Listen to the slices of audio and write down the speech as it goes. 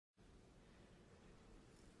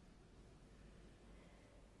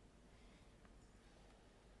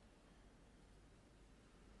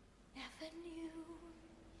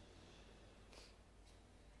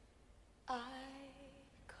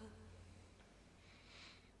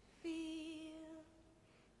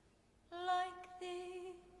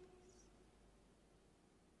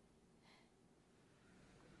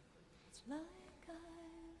like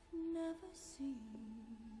I've never seen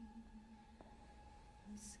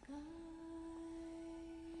the sky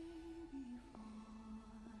before.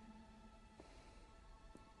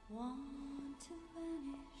 Want to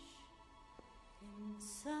vanish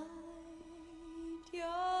inside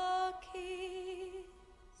your kiss.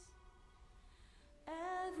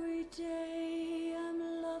 Every day I'm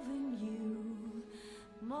loving you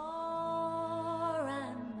more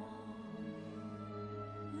and more.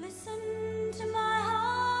 Listen to my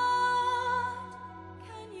heart,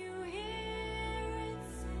 can you hear it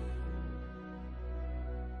sing?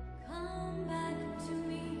 Come back to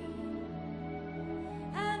me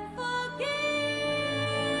and forgive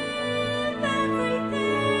everything.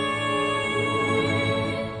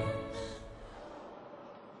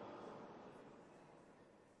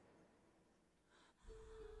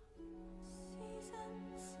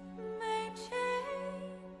 Seasons may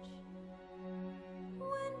change,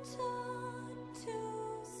 winter to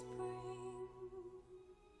spring.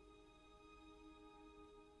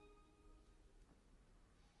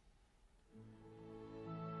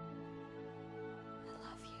 I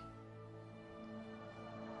love you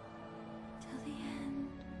till the end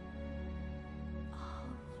of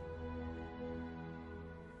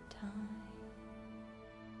time.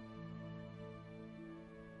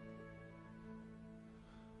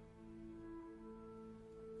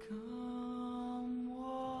 Come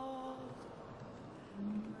what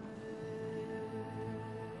may.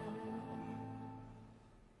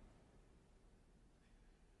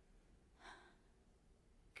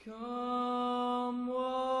 Come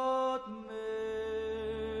what may.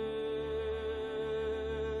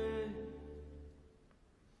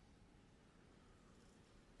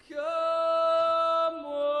 Come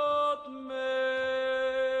what may.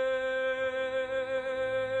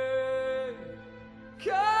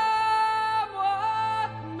 Come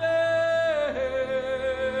what may.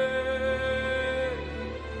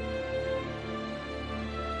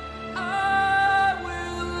 I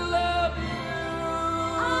will love you.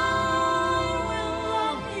 I will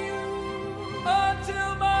love you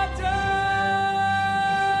Until my dying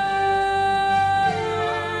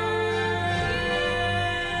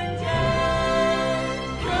day.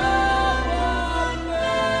 Come what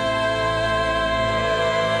may.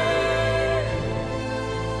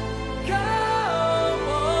 Come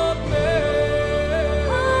what may.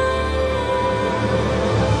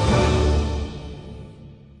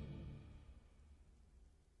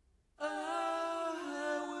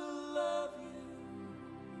 I will love you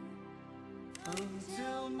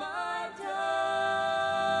until my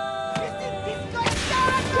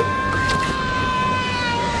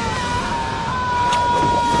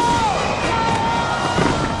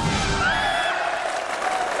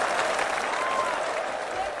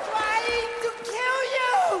Trying to kill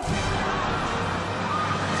you!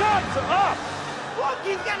 Shut up! Look,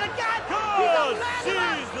 he's got a gun! God, He's a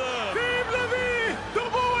murderer! Caesar! Vive la vie! The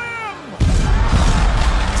Bohème!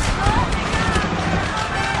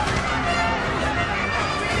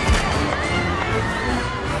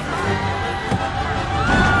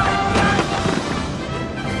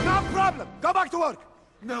 No problem! Go back to work!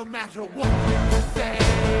 No matter what you say,